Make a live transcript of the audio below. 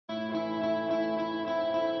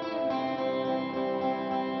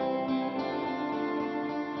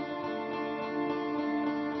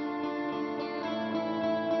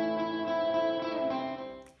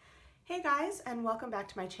guys, and welcome back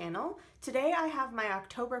to my channel. Today I have my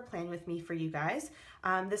October plan with me for you guys.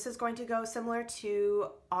 This is going to go similar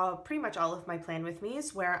to pretty much all of my plan with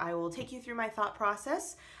me's, where I will take you through my thought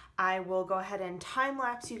process. I will go ahead and time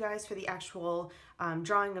lapse you guys for the actual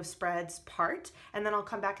drawing of spreads part, and then I'll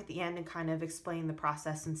come back at the end and kind of explain the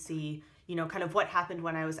process and see, you know, kind of what happened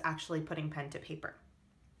when I was actually putting pen to paper.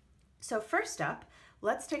 So first up,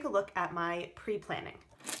 let's take a look at my pre-planning.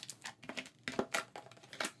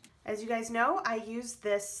 As you guys know, I use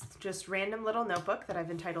this just random little notebook that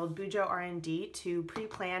I've entitled Bujo R&D to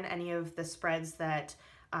pre-plan any of the spreads that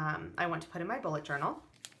I want to put in my bullet journal.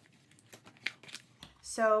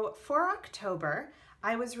 So for October,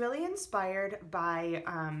 I was really inspired by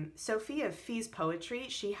Sophie of Phie's poetry.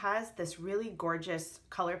 She has this really gorgeous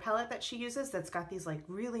color palette that she uses that's got these like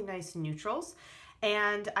really nice neutrals.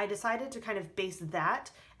 And I decided to kind of base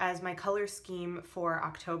that as my color scheme for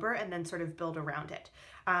October and then sort of build around it.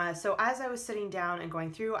 So as I was sitting down and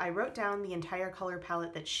going through, I wrote down the entire color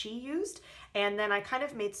palette that she used, and then I kind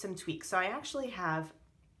of made some tweaks. So I actually have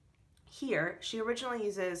here, she originally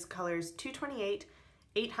uses colors 228,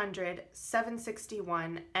 800,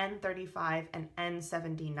 761, N35, and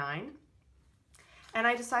N79. And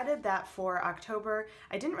I decided that for October,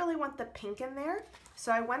 I didn't really want the pink in there.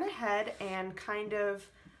 So I went ahead and kind of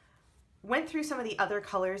went through some of the other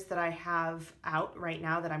colors that I have out right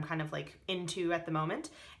now that I'm kind of like into at the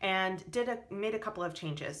moment, and made a couple of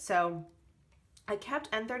changes. So I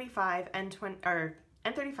kept N35, N35,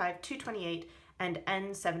 228, and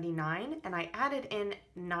N79, and I added in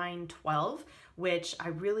 912, which I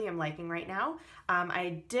really am liking right now.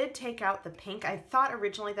 I did take out the pink. I thought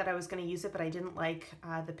originally that I was going to use it, but I didn't like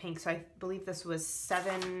the pink, so I believe this was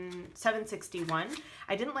 761.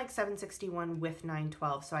 I didn't like 761 with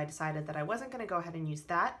 912, so I decided that I wasn't going to go ahead and use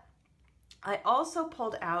that. I also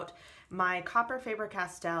pulled out my copper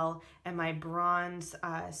Faber-Castell and my bronze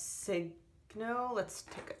Signo. Let's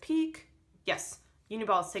take a peek. Yes,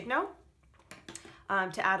 Uniball Signo.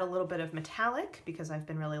 To add a little bit of metallic, because I've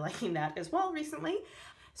been really liking that as well recently.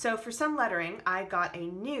 So for some lettering, I got a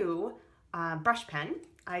new brush pen.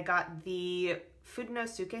 I got the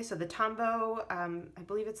Fudenosuke, so the Tombow, I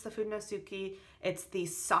believe it's the Fudenosuke. It's the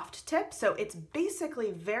soft tip, so it's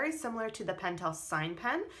basically very similar to the Pentel Sign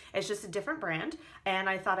Pen. It's just a different brand, and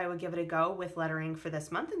I thought I would give it a go with lettering for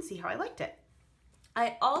this month and see how I liked it.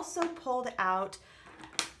 I also pulled out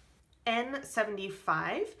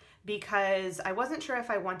N75 because I wasn't sure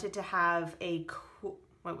if I wanted to have a,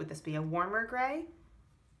 what would this be, a warmer gray?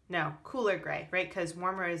 No, cooler gray, right? Because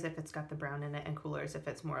warmer is if it's got the brown in it, and cooler is if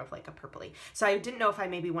it's more of like a purpley. So I didn't know if I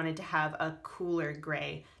maybe wanted to have a cooler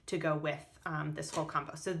gray to go with this whole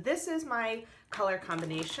combo. So this is my color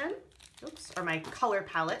combination, oops, or my color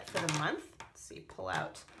palette for the month. Let's see, pull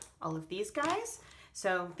out all of these guys.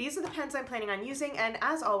 So these are the pens I'm planning on using, and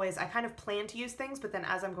as always, I kind of plan to use things, but then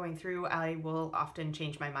as I'm going through, I will often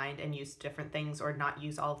change my mind and use different things or not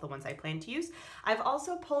use all of the ones I plan to use. I've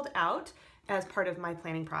also pulled out, as part of my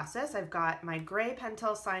planning process, I've got my gray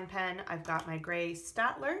Pentel Sign Pen, I've got my gray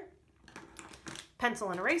Staedtler,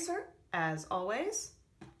 pencil and eraser, as always,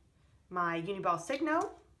 my Uniball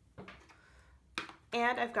Signo,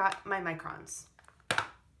 and I've got my microns.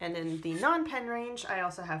 And in the non-pen range, I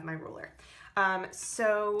also have my ruler.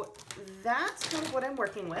 So that's kind of what I'm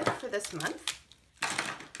working with for this month.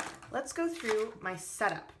 Let's go through my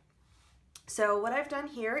setup. So what I've done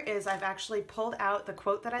here is I've actually pulled out the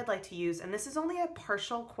quote that I'd like to use, and this is only a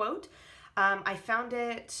partial quote. I found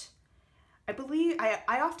it, I believe,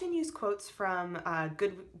 I often use quotes from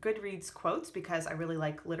Goodreads Quotes because I really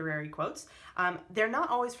like literary quotes. They're not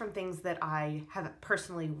always from things that I have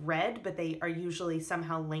personally read, but they are usually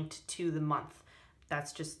somehow linked to the month.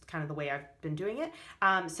 That's just kind of the way I've been doing it.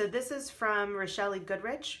 So this is from Rochelle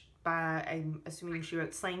Goodrich. I'm assuming she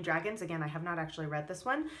wrote Slaying Dragons. Again, I have not actually read this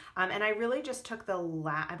one. And I really just took the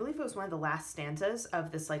I believe it was one of the last stanzas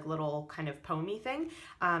of this like little kind of poem-y thing.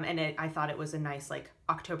 And I thought it was a nice like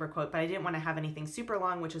October quote, but I didn't want to have anything super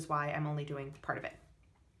long, which is why I'm only doing part of it.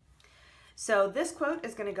 So this quote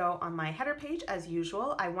is going to go on my header page as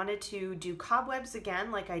usual. I wanted to do cobwebs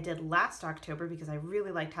again like I did last October because I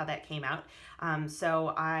really liked how that came out.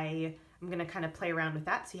 So I'm going to kind of play around with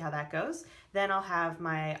that, see how that goes. Then I'll have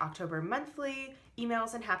my October monthly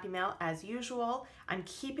emails and happy mail as usual. I'm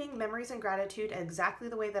keeping memories and gratitude exactly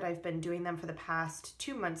the way that I've been doing them for the past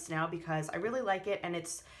 2 months now because I really like it, and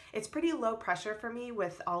it's pretty low pressure for me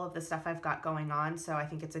with all of the stuff I've got going on. So I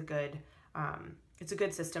think it's a good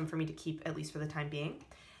system for me to keep, at least for the time being.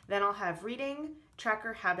 Then I'll have reading,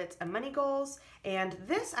 tracker, habits, and money goals. And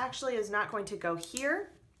this actually is not going to go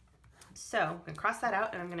here. So I'm going to cross that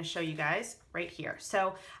out and I'm going to show you guys right here.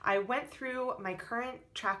 So I went through my current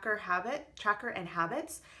tracker and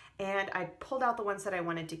habits, and I pulled out the ones that I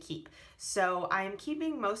wanted to keep. So I'm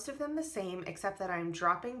keeping most of them the same, except that I'm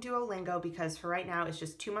dropping Duolingo because for right now it's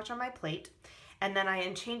just too much on my plate. And then I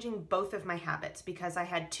am changing both of my habits because I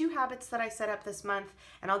had 2 habits that I set up this month,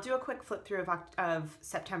 and I'll do a quick flip through of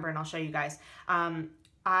September and I'll show you guys.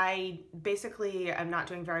 I basically am not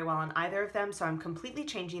doing very well on either of them, so I'm completely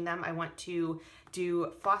changing them. I want to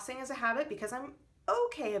do flossing as a habit because I'm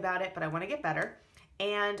okay about it, but I want to get better.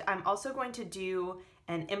 And I'm also going to do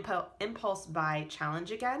an impulse buy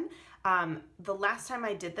challenge again. The last time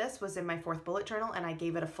I did this was in my 4th bullet journal, and I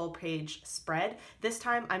gave it a full page spread. This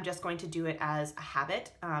time I'm just going to do it as a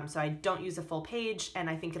habit, so I don't use a full page, and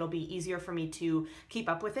I think it'll be easier for me to keep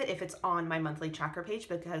up with it if it's on my monthly tracker page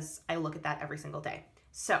because I look at that every single day.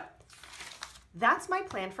 So that's my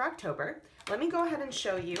plan for October. Let me go ahead and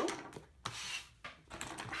show you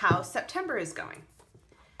how September is going.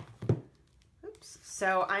 Oops.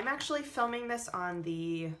 So I'm actually filming this on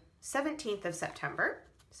the 17th of September.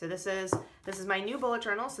 So this is my new bullet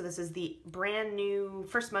journal. So this is the brand new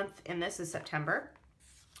first month in this is September.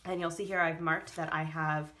 And you'll see here I've marked that I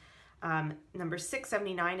have number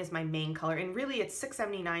 679 is my main color, and really it's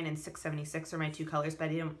 679 and 676 are my 2 colors, but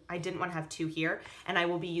I didn't want to have 2 here, and I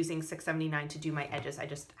will be using 679 to do my edges. I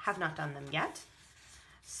just have not done them yet.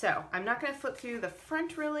 So I'm not going to flip through the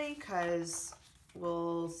front really because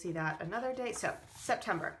we'll see that another day. So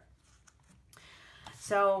September.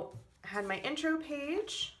 So I had my intro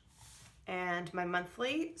page and my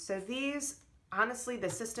monthly. So these, honestly, the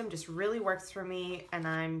system just really works for me, and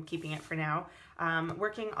I'm keeping it for now.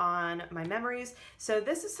 Working on my memories. So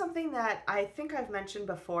this is something that I think I've mentioned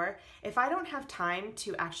before. If I don't have time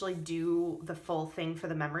to actually do the full thing for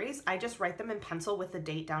the memories, I just write them in pencil with the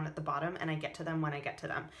date down at the bottom, and I get to them when I get to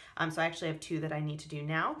them. So I actually have 2 that I need to do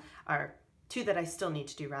now, or 2 that I still need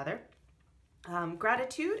to do rather.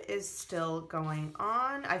 Gratitude is still going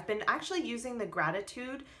on. I've been actually using the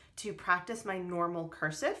gratitude to practice my normal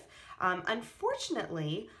cursive.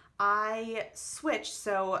 Unfortunately, I switched,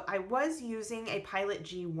 so I was using a Pilot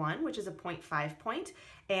G1, which is a 0.5 point,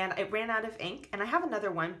 and it ran out of ink, and I have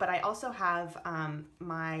another one, but I also have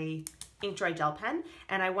my Inkjoy gel pen,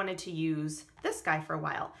 and I wanted to use this guy for a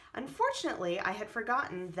while. Unfortunately, I had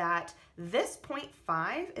forgotten that this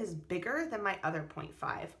 0.5 is bigger than my other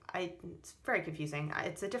 0.5. It's very confusing.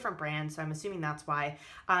 It's a different brand, so I'm assuming that's why.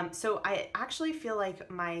 So I actually feel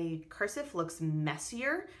like my cursive looks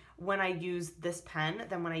messier when I use this pen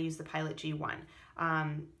than when I use the Pilot G1.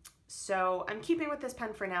 So I'm keeping with this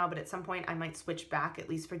pen for now, but at some point I might switch back, at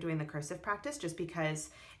least for doing the cursive practice, just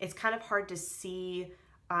because it's kind of hard to see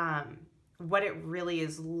what it really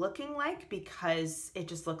is looking like because it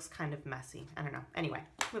just looks kind of messy. I don't know. Anyway,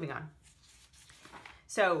 moving on.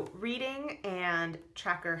 So reading and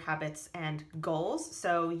tracker habits and goals.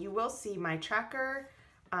 So you will see my tracker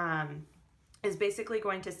is basically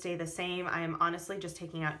going to stay the same. I am honestly just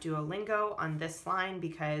taking out Duolingo on this line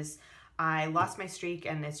because I lost my streak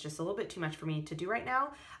and it's just a little bit too much for me to do right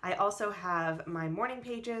now. I also have my morning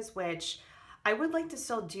pages, which I would like to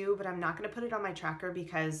still do, but I'm not going to put it on my tracker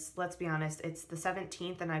because, let's be honest, it's the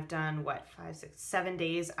 17th and I've done, what, 5, 6, 7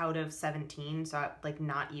 days out of 17, so like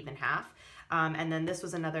not even half. And then this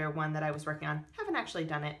was another one that I was working on. Haven't actually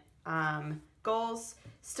done it. Goals,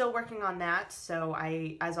 still working on that. So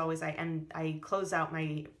as always, I close out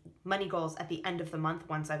my money goals at the end of the month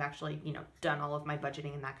once I've actually, done all of my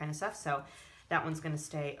budgeting and that kind of stuff. So that one's going to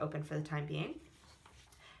stay open for the time being.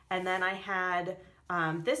 And then I had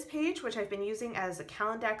this page, which I've been using as a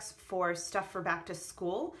Calendex for stuff for back to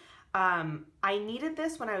school. I needed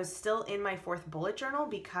this when I was still in my 4th bullet journal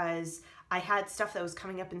because I had stuff that was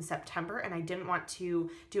coming up in September and I didn't want to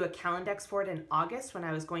do a Calendex for it in August when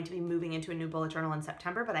I was going to be moving into a new bullet journal in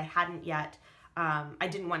September, but I hadn't yet. I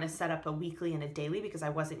didn't want to set up a weekly and a daily because I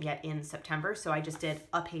wasn't yet in September, so I just did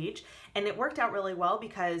a page. And it worked out really well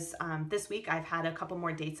because this week I've had a couple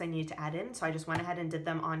more dates I needed to add in, so I just went ahead and did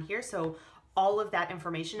them on here. So all of that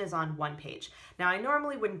information is on one page. Now, I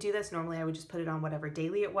normally wouldn't do this. Normally, I would just put it on whatever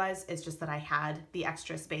daily it was. It's just that I had the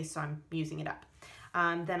extra space, so I'm using it up.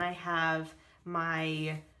 Then I have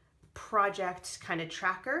my project kind of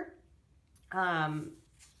tracker.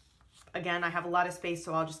 Again, I have a lot of space,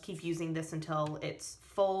 so I'll just keep using this until it's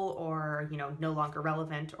full or, no longer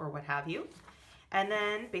relevant or what have you. And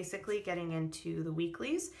then basically getting into the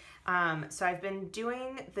weeklies. So I've been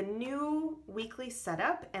doing the new weekly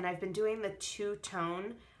setup and I've been doing the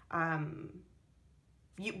 2-tone,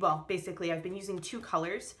 basically I've been using 2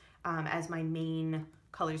 colors as my main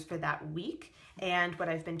colors for that week. And what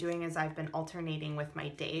I've been doing is I've been alternating with my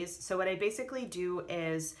days. So what I basically do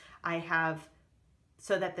is I have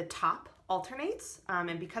so that the top alternates,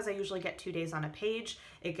 and because I usually get 2 days on a page,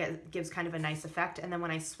 it gives kind of a nice effect. And then when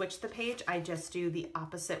I switch the page, I just do the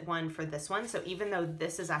opposite one for this one. So even though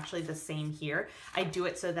this is actually the same here, I do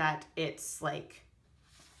it so that it's like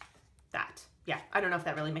that. Yeah, I don't know if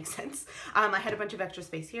that really makes sense. I had a bunch of extra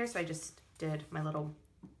space here, so I just did my little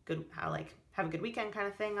good, have a good weekend kind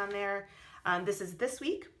of thing on there. This is this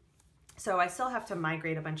week, so I still have to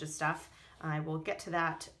migrate a bunch of stuff. I will get to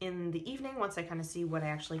that in the evening once I kind of see what I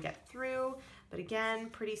actually get through. But again,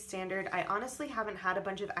 pretty standard. I honestly haven't had a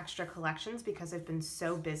bunch of extra collections because I've been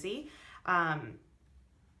so busy.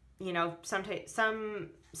 You know,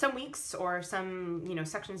 some weeks or some, you know,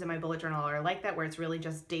 sections in my bullet journal are like that, where it's really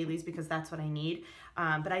just dailies because that's what I need.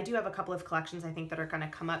 But I do have a couple of collections I think that are going to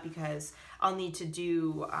come up because I'll need to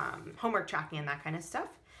do homework tracking and that kind of stuff.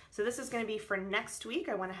 So this is going to be for next week.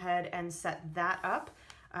 I went ahead and set that up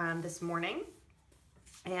this morning,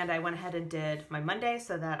 and I went ahead and did my Monday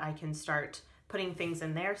so that I can start putting things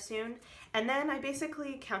in there soon. And then I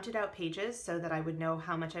basically counted out pages so that I would know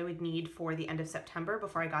how much I would need for the end of September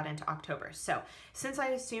before I got into October. So since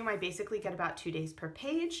I assume I basically get about 2 days per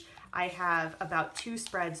page, I have about 2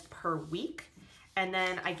 spreads per week. And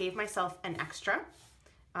then I gave myself an extra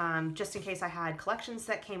just in case I had collections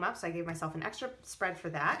that came up. So I gave myself an extra spread for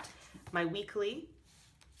that. My weekly,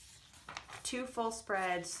 2 full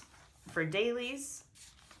spreads for dailies,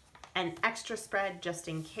 an extra spread just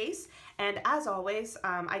in case. And as always,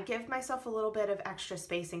 I give myself a little bit of extra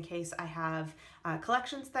space in case I have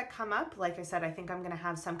collections that come up. Like I said, I think I'm going to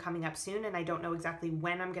have some coming up soon, and I don't know exactly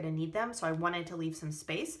when I'm going to need them, so I wanted to leave some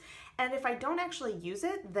space. And if I don't actually use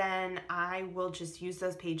it, then I will just use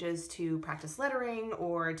those pages to practice lettering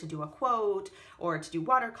or to do a quote or to do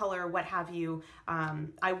watercolor, what have you.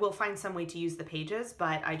 I will find some way to use the pages,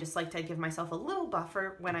 but I just like to give myself a little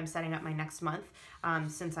buffer when I'm setting up my next month,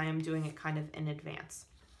 since I am doing it kind of in advance.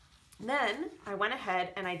 Then I went ahead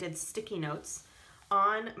and I did sticky notes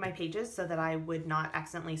on my pages so that I would not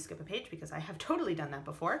accidentally skip a page, because I have totally done that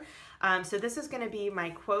before. So this is going to be my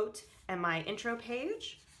quote and my intro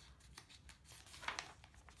page,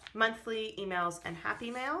 monthly emails and happy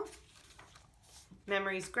mail,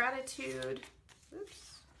 memories, gratitude,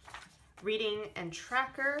 oops, reading and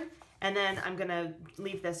tracker. And then I'm gonna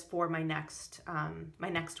leave this for my next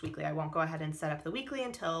weekly. I won't go ahead and set up the weekly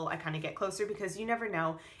until I kind of get closer, because you never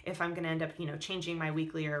know if I'm gonna end up, you know, changing my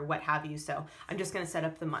weekly or what have you. So I'm just gonna set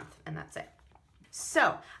up the month, and that's it.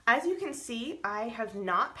 So as you can see, I have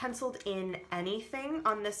not penciled in anything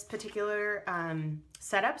on this particular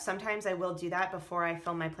setup. Sometimes I will do that before I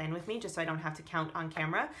film my plan with me, just so I don't have to count on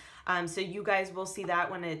camera. So you guys will see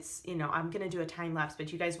that when it's, you know, I'm gonna do a time lapse,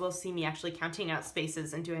 but you guys will see me actually counting out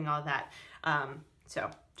spaces and doing all that.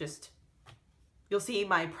 So just, you'll see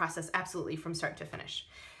my process absolutely from start to finish.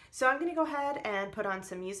 So I'm gonna go ahead and put on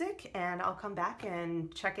some music, and I'll come back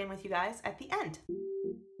and check in with you guys at the end.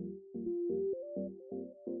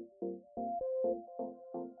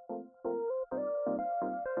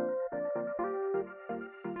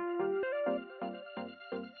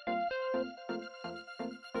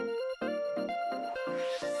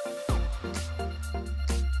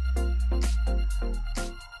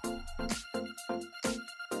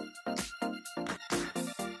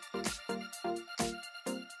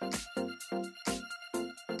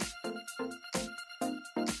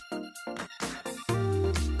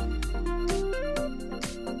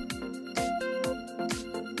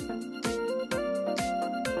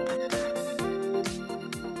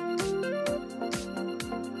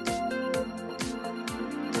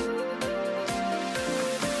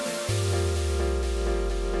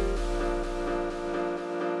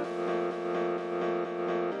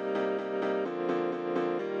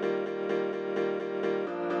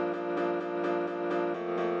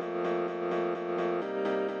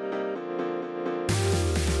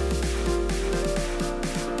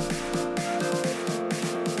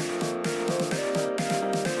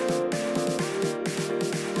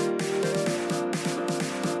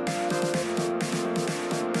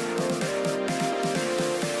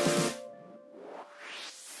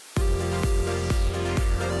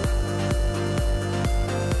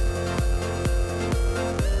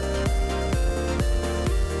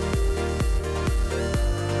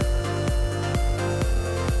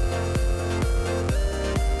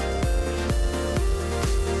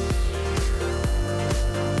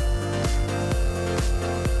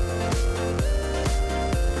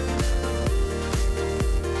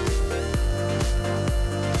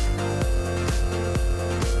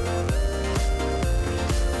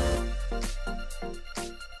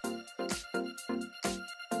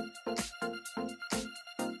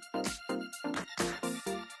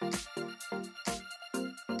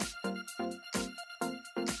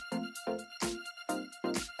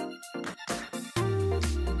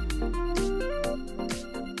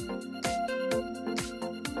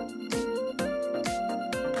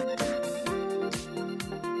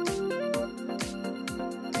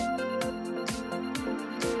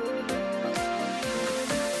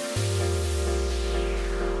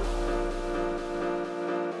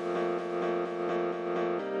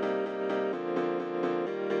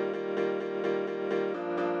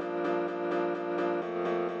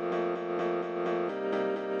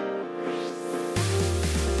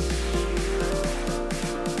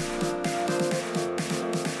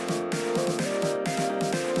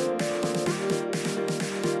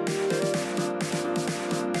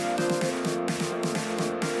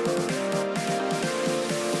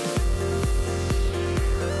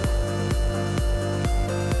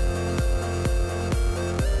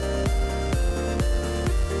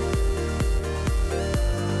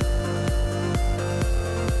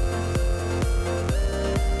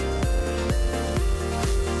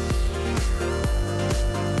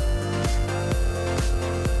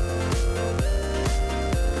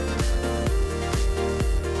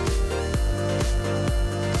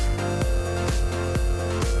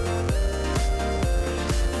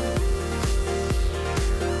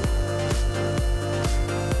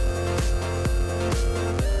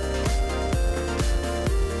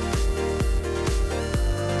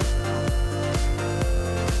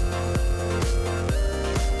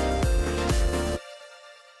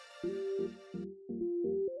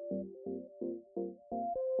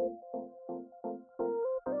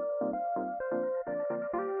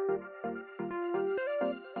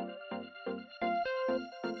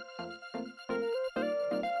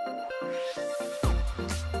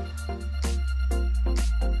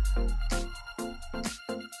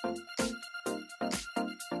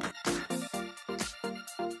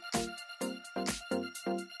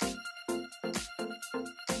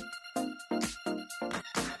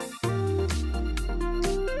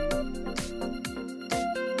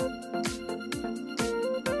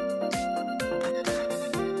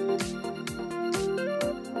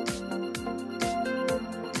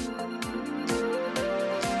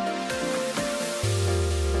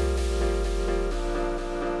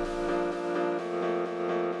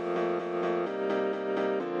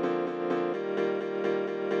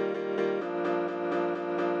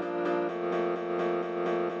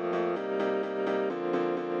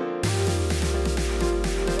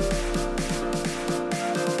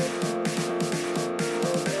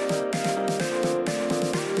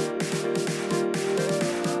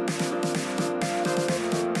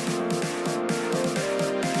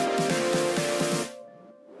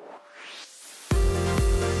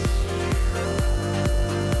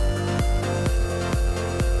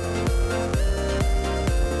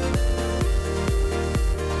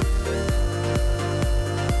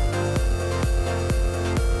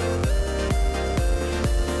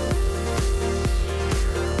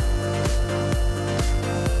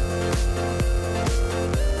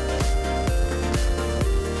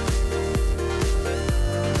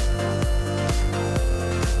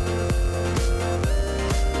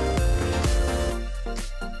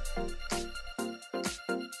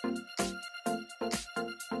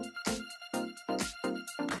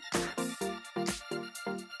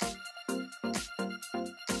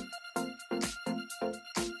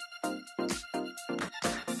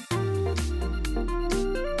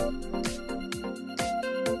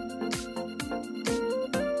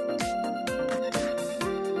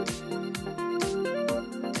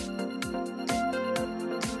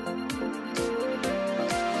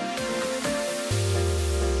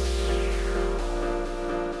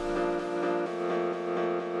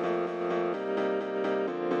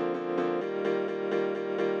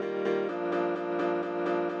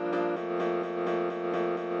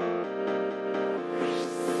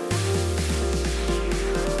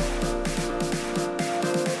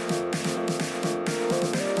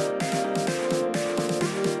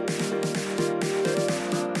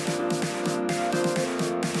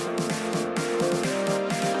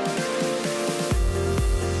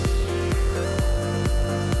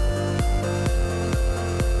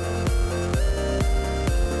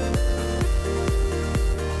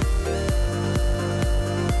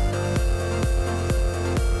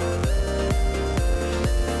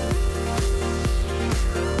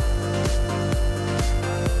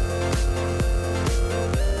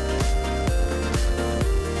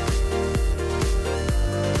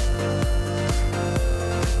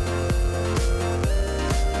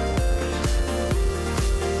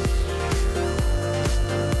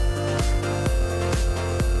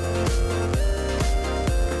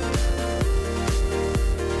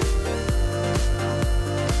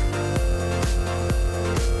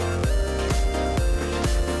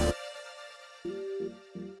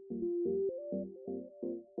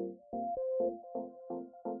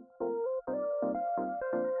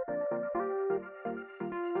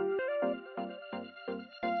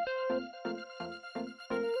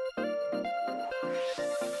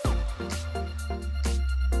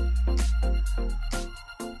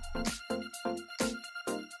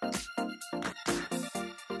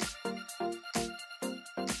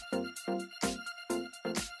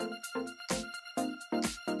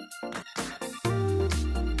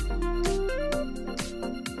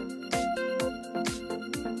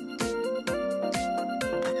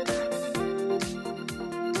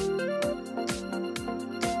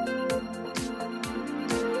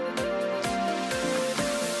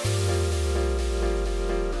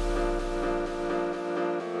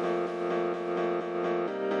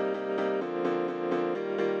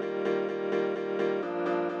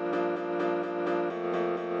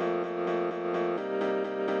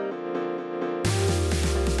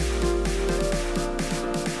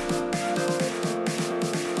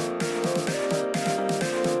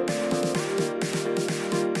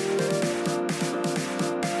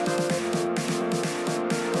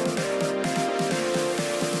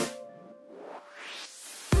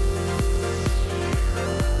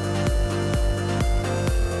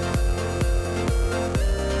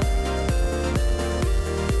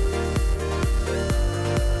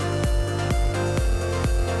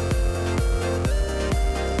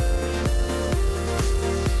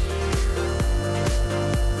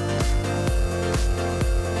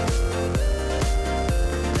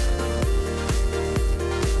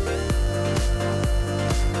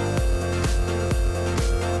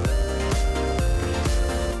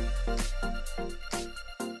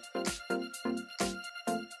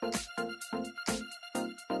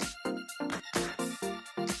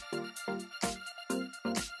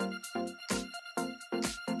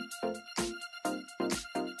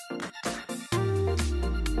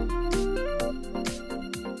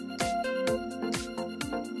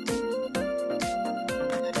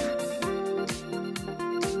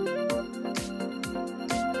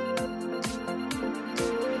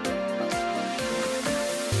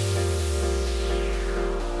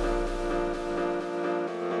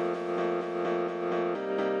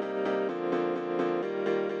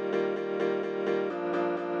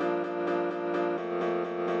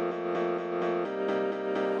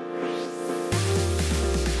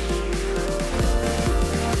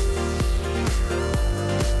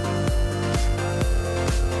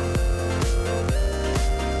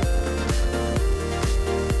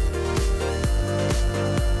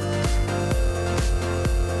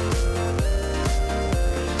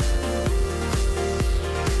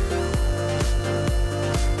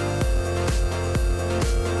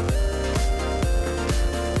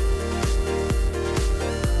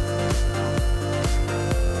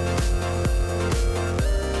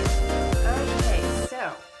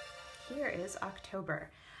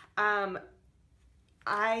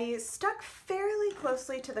 I stuck fairly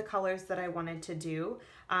closely to the colors that I wanted to do.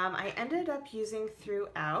 I ended up using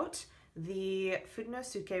throughout the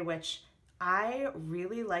Fudonosuke, which I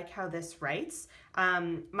really like how this writes.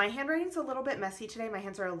 My handwriting's a little bit messy today. My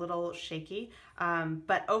hands are a little shaky,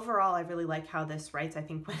 but overall I really like how this writes. I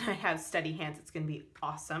think when I have steady hands, it's going to be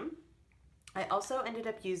awesome. I also ended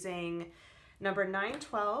up using number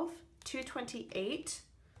 912, 228,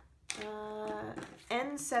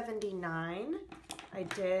 N79. I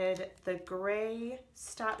did the gray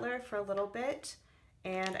Statler for a little bit,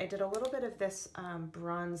 and I did a little bit of this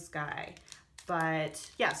bronze guy. But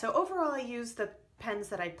yeah, so overall I used the pens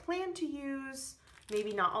that I plan to use,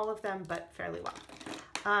 maybe not all of them, but fairly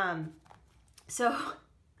well. So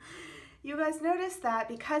you guys noticed that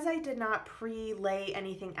because I did not pre-lay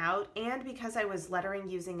anything out, and because I was lettering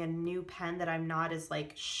using a new pen that I'm not as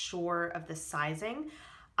like sure of the sizing,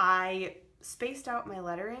 I spaced out my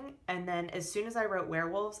lettering, and then as soon as I wrote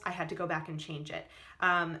werewolves, I had to go back and change it.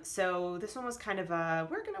 So this one was kind of a,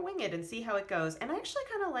 we're gonna wing it and see how it goes. And I actually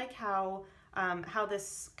kind of like how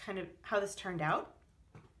this turned out.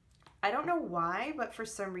 I don't know why, but for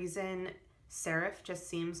some reason, serif just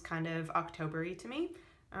seems kind of October-y to me.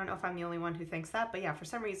 I don't know if I'm the only one who thinks that, but yeah, for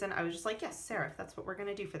some reason, I was just like, yes, serif, that's what we're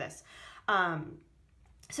gonna do for this.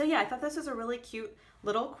 So yeah, I thought this was a really cute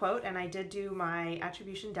little quote, and I did do my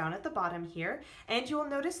attribution down at the bottom here. And you will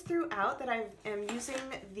notice throughout that I am using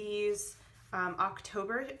these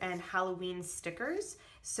October and Halloween stickers.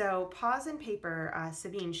 So Paws and Paper,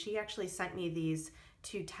 Sabine, she actually sent me these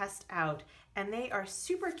to test out, and they are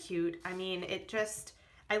super cute. I mean,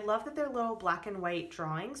 I love that they're little black and white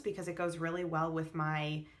drawings because it goes really well with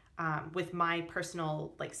my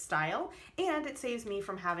personal like style, and it saves me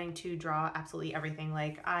from having to draw absolutely everything.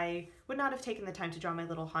 Like I would not have taken the time to draw my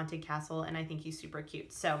little haunted castle, and I think he's super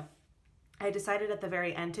cute. So I decided at the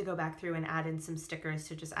very end to go back through and add in some stickers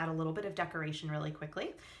to just add a little bit of decoration really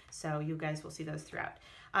quickly. So you guys will see those throughout.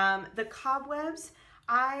 The cobwebs,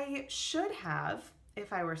 I should have,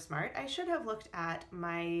 if I were smart, I should have looked at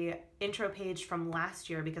my intro page from last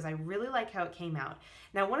year because I really like how it came out.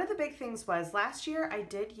 Now, one of the big things was last year I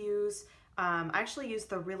did use, I actually used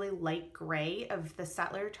the really light gray of the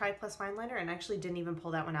Statler Tri Plus Fine Liner, and I actually didn't even pull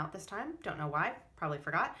that one out this time. Don't know why, probably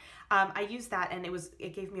forgot. I used that, and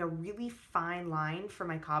it gave me a really fine line for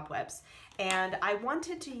my cobwebs. And I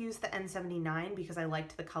wanted to use the N79 because I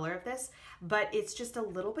liked the color of this, but it's just a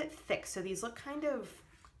little bit thick, so these look kind of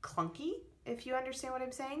clunky, if you understand what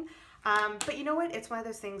I'm saying. But you know what? It's one of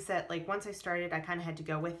those things that like once I started, I kind of had to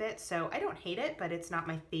go with it. So I don't hate it, but it's not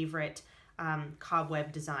my favorite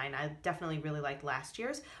cobweb design. I definitely really liked last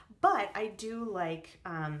year's, but I do like,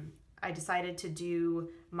 I decided to do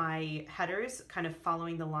my headers kind of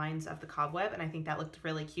following the lines of the cobweb, and I think that looked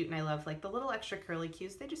really cute, and I love like the little extra curly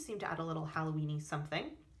cues. They just seem to add a little Halloween-y something.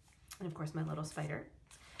 And of course my little spider.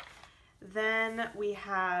 Then we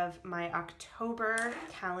have my October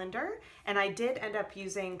calendar, and I did end up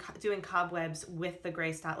doing cobwebs with the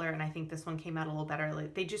gray Statler, and I think this one came out a little better.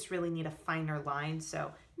 Like, they just really need a finer line,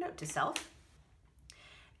 so note to self.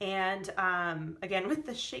 And again, with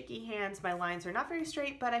the shaky hands, my lines are not very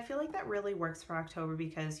straight, but I feel like that really works for October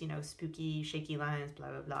because, you know, spooky, shaky lines, blah,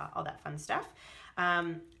 blah, blah, all that fun stuff.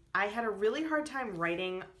 I had a really hard time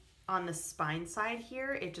writing on the spine side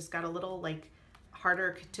here. It just got a little like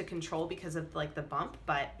harder to control because of like the bump,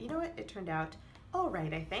 but you know what, it turned out all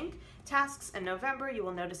right, I think. Tasks in November, you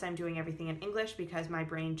will notice I'm doing everything in English because my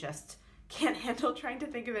brain just can't handle trying to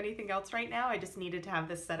think of anything else right now. I just needed to have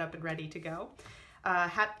this set up and ready to go.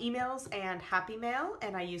 Emails and Happy Mail,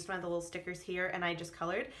 and I used one of the little stickers here and I just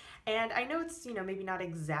colored. And I know it's, you know, maybe not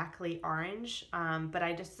exactly orange, but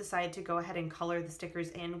I just decided to go ahead and color the stickers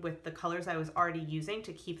in with the colors I was already using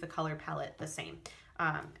to keep the color palette the same.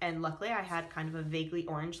 And luckily I had kind of a vaguely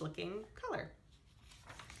orange looking color.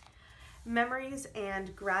 Memories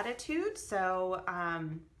and gratitude. So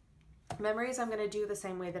memories I'm going to do the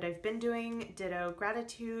same way that I've been doing. Ditto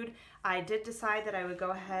gratitude. I did decide that I would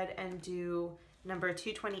go ahead and do number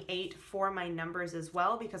 228 for my numbers as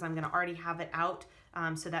well because I'm going to already have it out.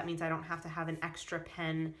 So that means I don't have to have an extra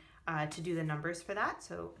pen to do the numbers for that.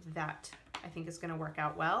 So that I think is going to work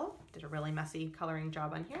out well. Did a really messy coloring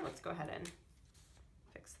job on here. Let's go ahead and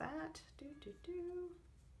fix that.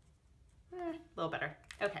 A little better.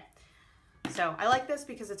 Okay. So I like this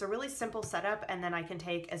because it's a really simple setup, and then I can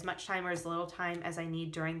take as much time or as little time as I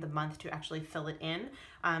need during the month to actually fill it in.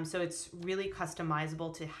 So it's really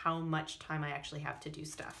customizable to how much time I actually have to do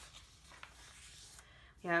stuff.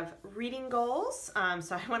 We have reading goals.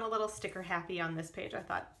 So I went a little sticker happy on this page. I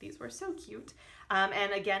thought these were so cute.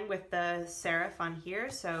 And again, with the serif on here,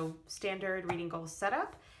 so standard reading goals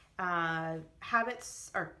setup.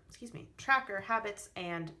 tracker, habits,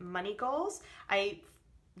 and money goals. I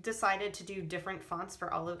decided to do different fonts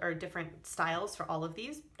for all of, or different styles for all of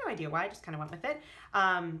these. No idea why, I just kind of went with it.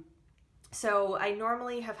 So I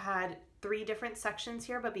normally have had 3 different sections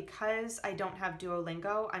here, but because I don't have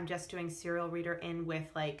Duolingo, I'm just doing Serial Reader in with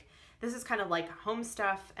like, this is kind of like home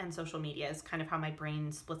stuff and social media is kind of how my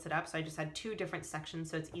brain splits it up. So I just had 2 different sections,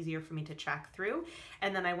 so it's easier for me to track through.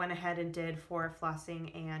 And then I went ahead and did for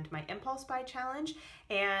flossing and my impulse buy challenge.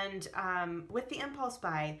 And with the impulse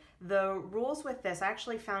buy, the rules with this, I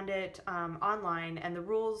actually found it online, and the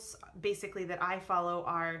rules basically that I follow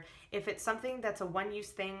are, if it's something that's a one-use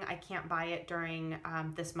thing, I can't buy it during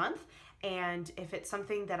this month. And if it's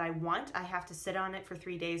something that I want, I have to sit on it for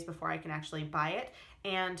 3 days before I can actually buy it,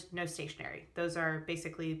 and no stationery. Those are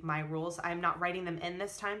basically my rules. I'm not writing them in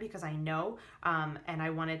this time because I know, and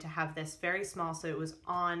I wanted to have this very small so it was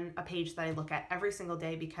on a page that I look at every single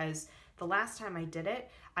day, because the last time I did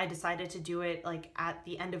it, I decided to do it like at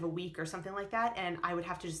the end of a week or something like that, and I would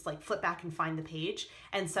have to just like flip back and find the page,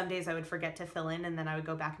 and some days I would forget to fill in, and then I would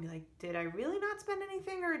go back and be like, did I really not spend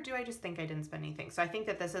anything, or do I just think I didn't spend anything? So I think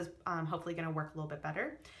that this is hopefully going to work a little bit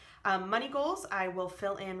better. Money goals, I will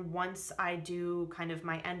fill in once I do kind of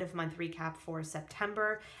my end of month recap for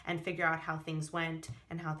September and figure out how things went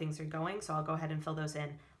and how things are going. So I'll go ahead and fill those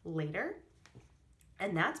in later.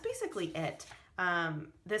 And that's basically it.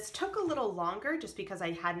 This took a little longer just because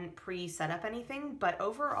I hadn't pre-set up anything, but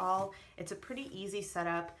overall it's a pretty easy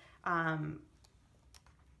setup.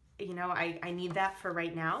 You know, I need that for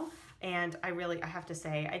right now. And I have to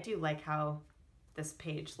say, I do like how this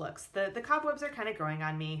page looks. The cobwebs are kind of growing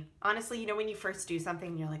on me. Honestly, you know, when you first do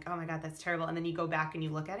something, you're like, oh my God, that's terrible. And then you go back and you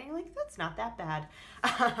look at it and you're like, that's not that bad.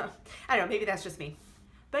 I don't know, maybe that's just me.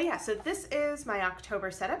 But yeah, so this is my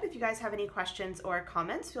October setup. If you guys have any questions or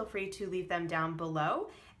comments, feel free to leave them down below.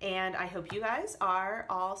 And I hope you guys are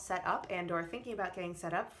all set up and or thinking about getting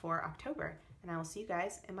set up for October. And I will see you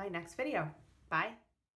guys in my next video. Bye.